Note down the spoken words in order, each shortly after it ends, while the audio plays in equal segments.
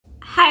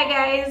Hi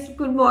guys,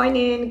 good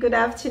morning, good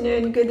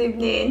afternoon, good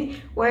evening,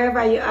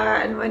 wherever you are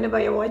and whenever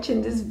you're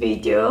watching this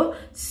video.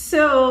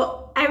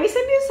 So I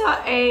recently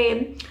saw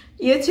a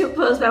YouTube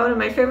post by one of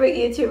my favorite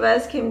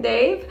YouTubers, Kim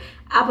Dave,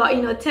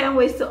 about 10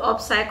 ways to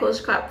upcycle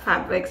scrap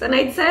fabrics, and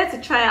I decided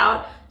to try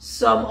out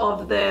some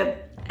of the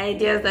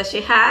ideas that she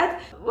had,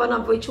 one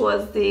of which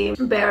was the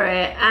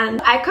beret.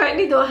 And I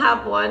currently don't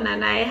have one,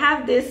 and I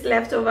have this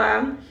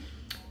leftover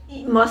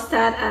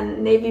mustard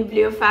and navy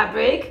blue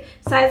fabric,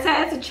 so I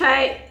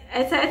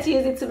decided to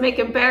use it to make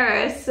a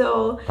beret.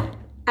 So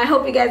I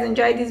hope you guys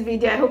enjoyed this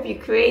video. I hope you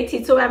create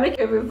it. So I make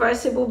a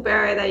reversible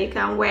beret that you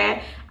can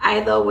wear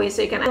either way,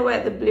 so you can either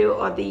wear the blue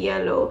or the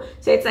yellow,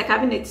 so it's like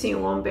having a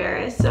 2-in-1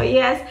 beret. So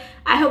yes,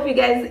 I hope you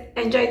guys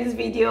enjoyed this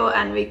video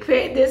and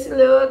recreate this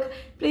look.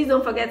 Please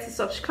don't forget to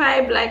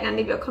subscribe, like, and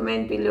leave your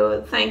comment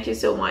below. Thank you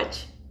so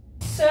much.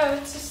 So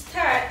to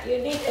start, you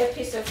need a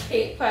piece of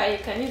paper. You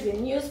can use a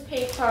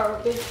newspaper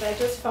or this. I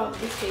just found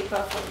this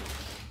paper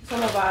from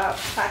one of our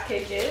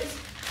packages.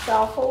 So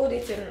I'll fold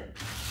it in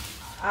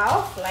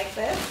half like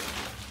this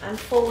and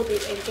fold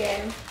it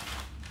again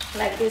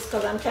like this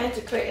because I'm trying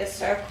to create a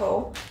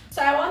circle.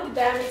 So I want the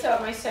diameter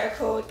of my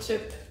circle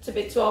to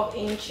be 12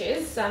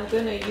 inches. So I'm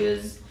going to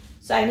use,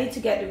 so I need to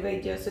get the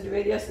radius. So the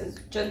radius is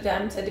just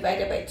diameter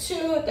divided by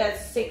 2,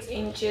 that's 6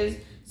 inches.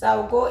 So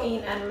I'll go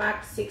in and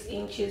mark 6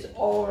 inches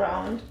all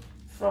around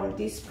from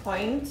this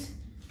point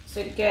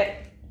to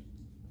get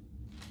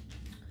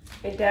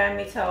a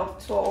diameter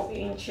of 12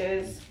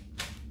 inches.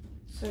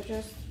 So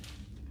just,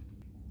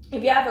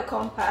 if you have a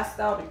compass,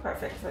 that would be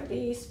perfect for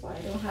this, but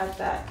I don't have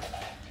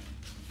that.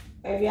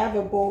 If you have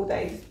a bowl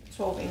that is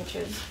 12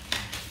 inches.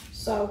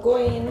 So I'll go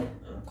in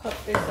and cut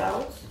this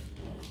out.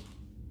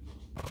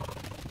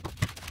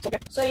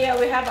 So yeah,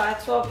 we have our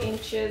 12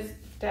 inches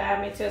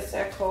diameter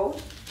circle.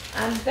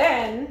 And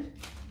then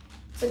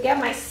to get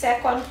my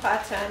second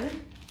pattern,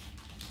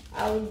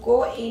 I will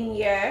go in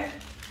here.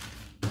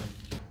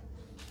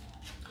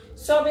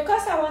 So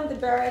because I want the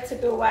beret to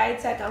be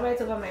wide, so I can wear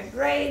it over my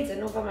braids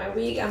and over my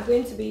wig, I'm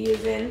going to be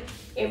using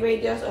a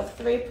radius of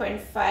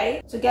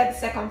 3.5 to get the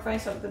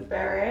circumference of the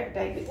beret,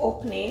 like the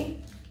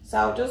opening. So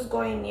I'll just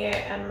go in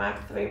here and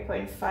mark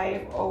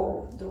 3.5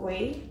 all the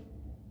way,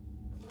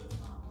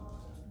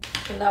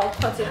 and I'll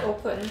cut it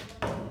open.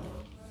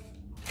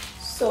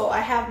 So I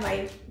have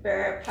my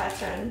beret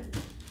pattern,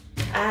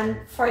 and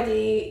for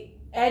the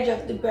edge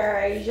of the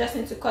beret, you just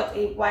need to cut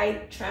a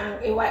white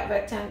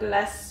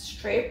rectangular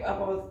strip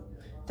about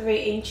 3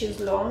 inches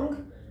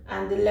long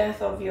and the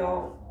length of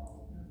your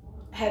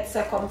head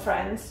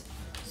circumference.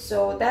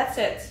 So that's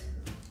it.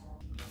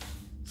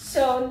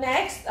 So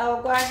next,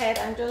 I'll go ahead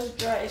and just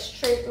draw a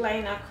straight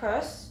line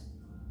across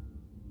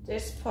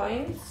this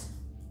point.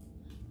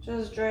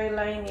 Just draw a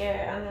line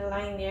here and a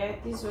line here.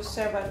 These will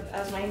serve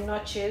as my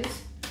notches,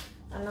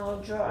 and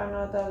I'll draw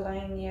another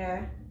line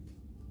here.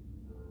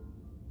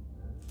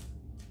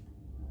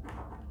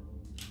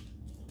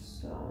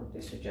 So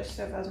this will just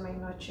serve as my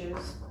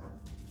notches.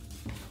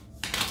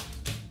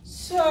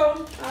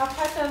 So our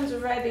pattern's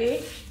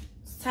ready.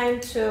 It's time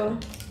to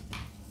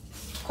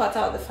cut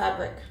out the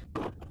fabric.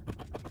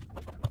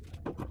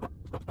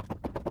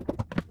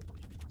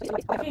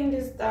 Pin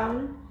this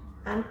down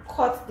and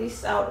cut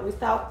this out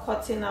without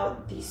cutting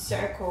out the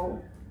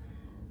circle,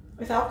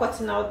 without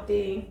cutting out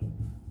the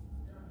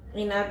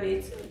inner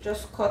bit.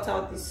 Just cut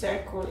out the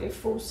circle, a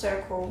full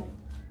circle.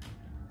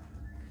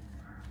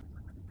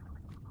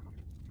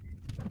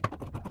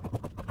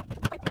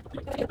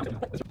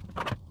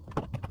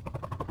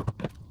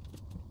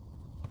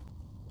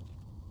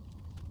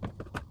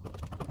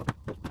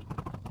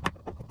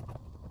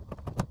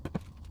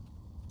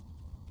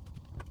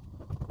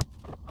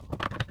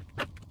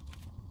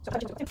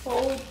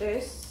 Fold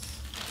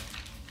this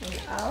in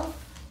half,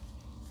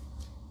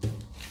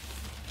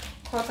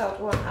 cut out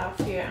one half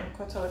here and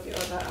cut out the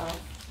other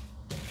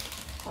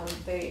half on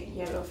the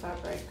yellow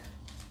fabric.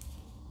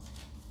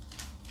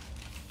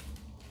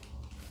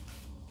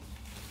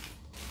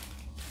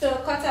 So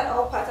cut out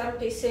all pattern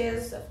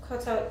pieces. I've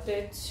cut out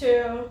the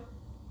 2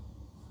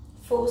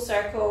 full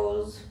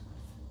circles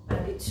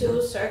and the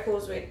 2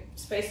 circles with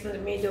space in the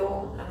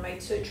middle and my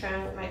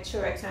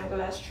two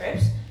rectangular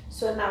strips.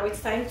 So now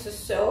it's time to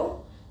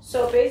sew.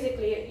 So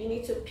basically you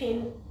need to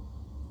pin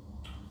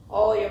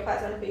all your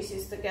pattern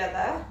pieces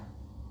together.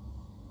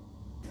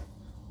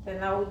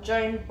 Then I will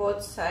join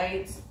both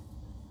sides,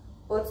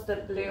 both the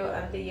blue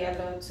and the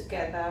yellow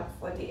together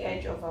for the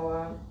edge of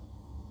our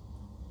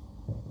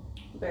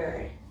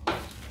beret.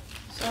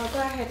 So I'll go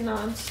ahead now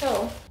and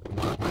sew.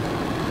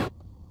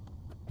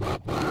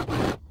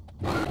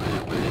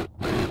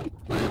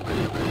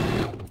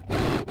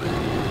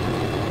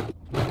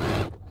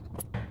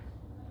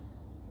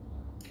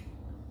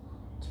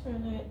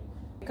 Turn it.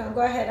 You can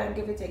go ahead and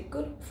give it a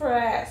good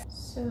press.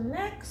 So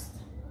next,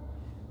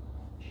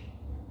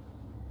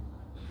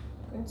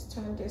 I'm going to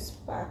turn this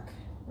back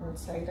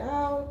inside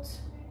out,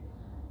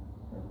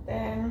 and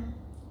then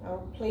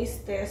I'll place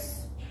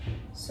this.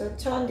 So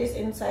turn this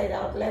inside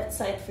out, left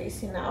side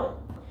facing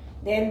out,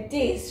 then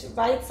this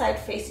right side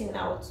facing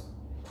out,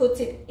 put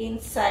it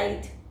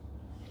inside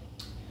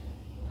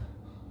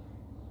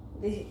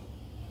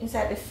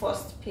the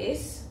first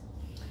piece,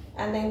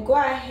 and then go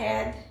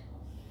ahead,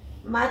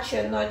 match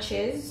your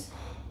notches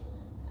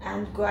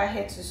and go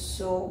ahead to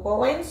sew. But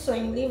when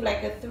sewing, leave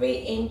like a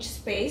 3-inch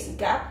space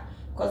gap,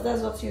 because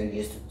that's what you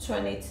use to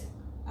turn it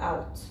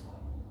out.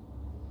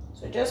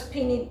 So just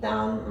pin it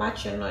down,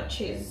 match your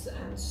notches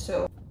and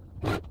sew.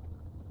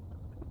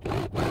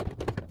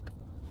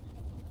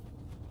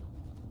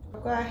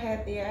 Go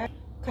ahead there,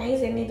 you can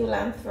use a needle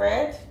and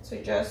thread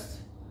to just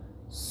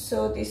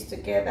sew this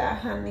together,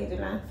 hand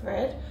needle and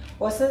thread.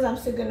 But since I'm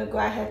still going to go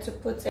ahead to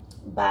put a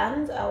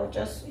band, I'll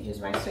just use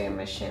my sewing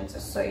machine to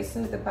sew it,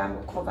 since the band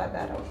will cover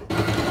that up.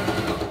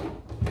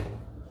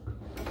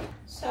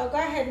 So I'll go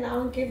ahead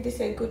now and give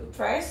this a good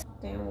press,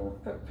 then we'll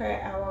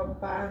prepare our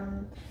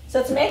band.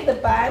 So to make the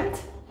band,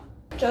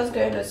 just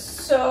going to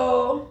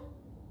sew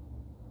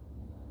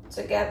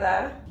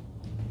together,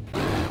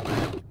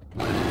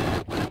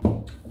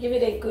 give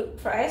it a good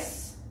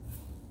press,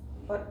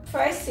 but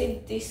press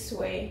it this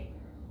way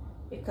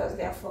because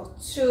they are for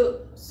 2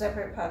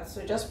 separate parts.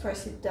 So just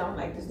press it down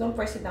like this. Don't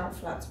press it down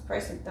flat,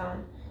 press it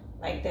down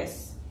like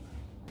this.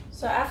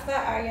 So after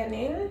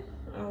ironing,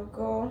 I'll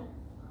go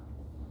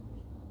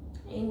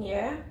in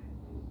here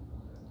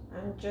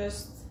and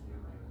just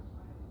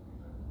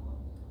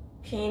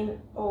pin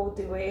all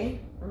the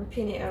way and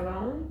pin it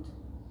around.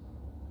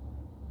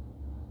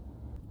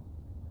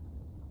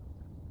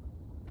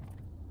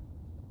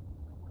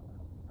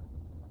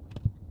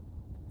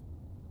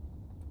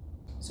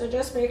 So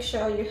just make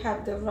sure you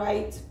have the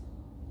right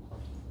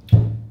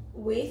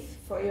width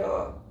for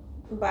your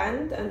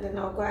band, and then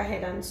I'll go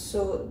ahead and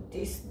sew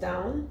this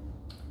down.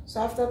 So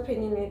after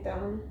pinning it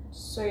down,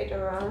 sew it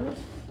around.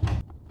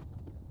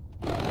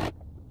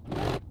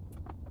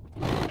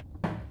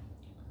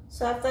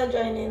 So after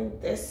joining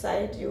this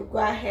side, you go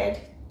ahead,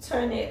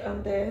 turn it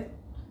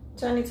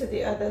to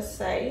the other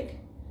side,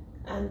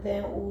 and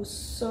then we'll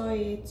sew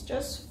it.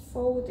 Just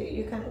fold it.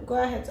 You can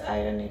go ahead to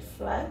iron it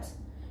flat.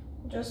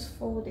 Just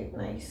fold it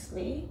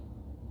nicely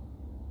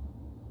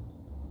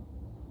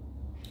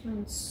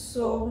and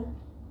sew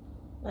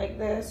like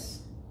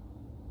this.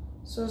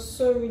 So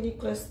sew really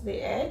close to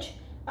the edge.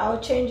 I'll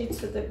change it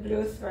to the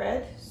blue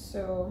thread.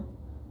 So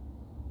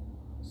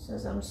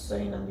since I'm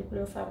sewing on the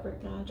blue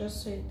fabric now, I'll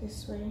just sew it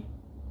this way.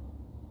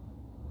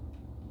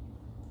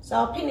 So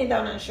I'll pin it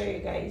down and show you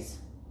guys.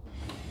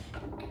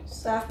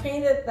 So I've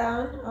pinned it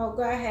down. I'll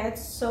go ahead,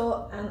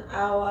 sew, and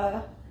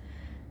our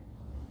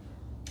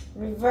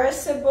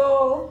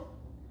reversible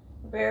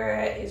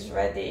beret is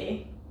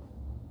ready.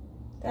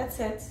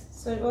 That's it.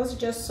 So once you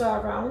just sew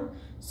around,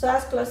 sew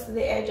as close to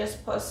the edge as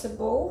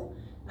possible.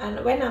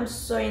 And when I'm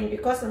sewing,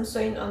 because I'm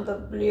sewing on the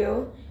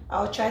blue,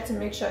 I'll try to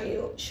make sure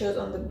it shows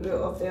on the blue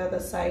of the other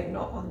side,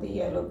 not on the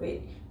yellow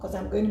bit, because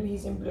I'm going to be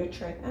using blue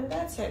thread. And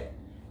that's it.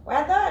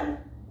 We're done.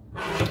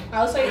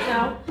 I'll sew it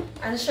now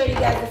and show you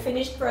guys the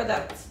finished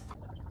product.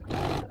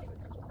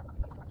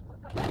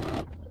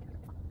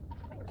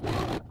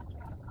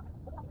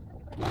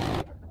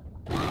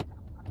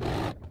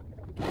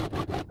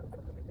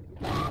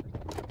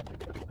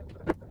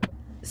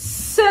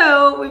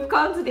 So we've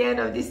come to the end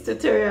of this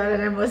tutorial,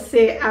 and I must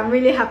say I'm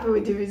really happy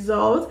with the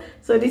result.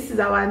 So this is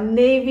our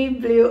navy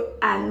blue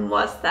and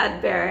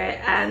mustard beret,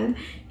 and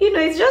you know,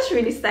 it's just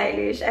really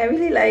stylish. I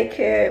really like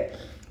it.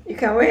 You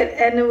can wear it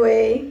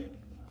anyway,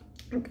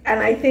 and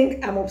I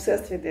think I'm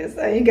obsessed with this,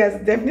 and you guys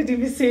will definitely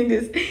be seeing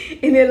this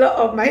in a lot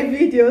of my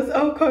videos,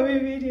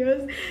 upcoming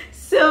videos.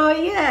 So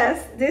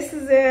yes, this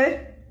is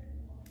it.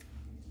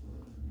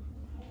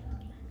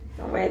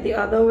 You can wear it the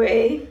other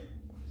way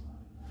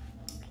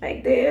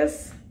like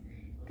this.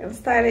 You can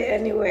style it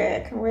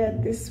anywhere. I can wear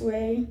it this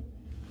way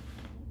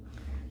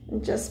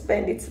and just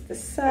bend it to the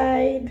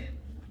side.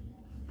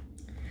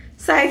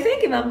 So I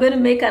think if I'm going to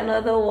make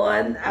another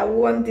one, I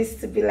want this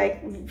to be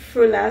like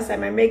fuller, so I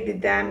might make the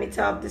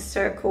diameter of the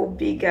circle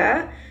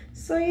bigger.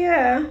 So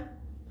yeah,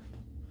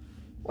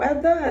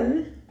 well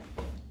done.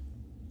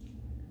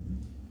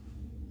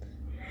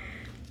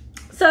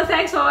 So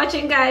thanks for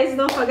watching, guys.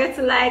 Don't forget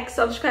to like,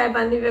 subscribe,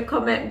 and leave a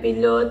comment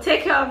below.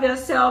 Take care of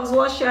yourselves,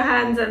 wash your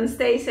hands, and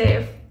stay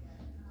safe.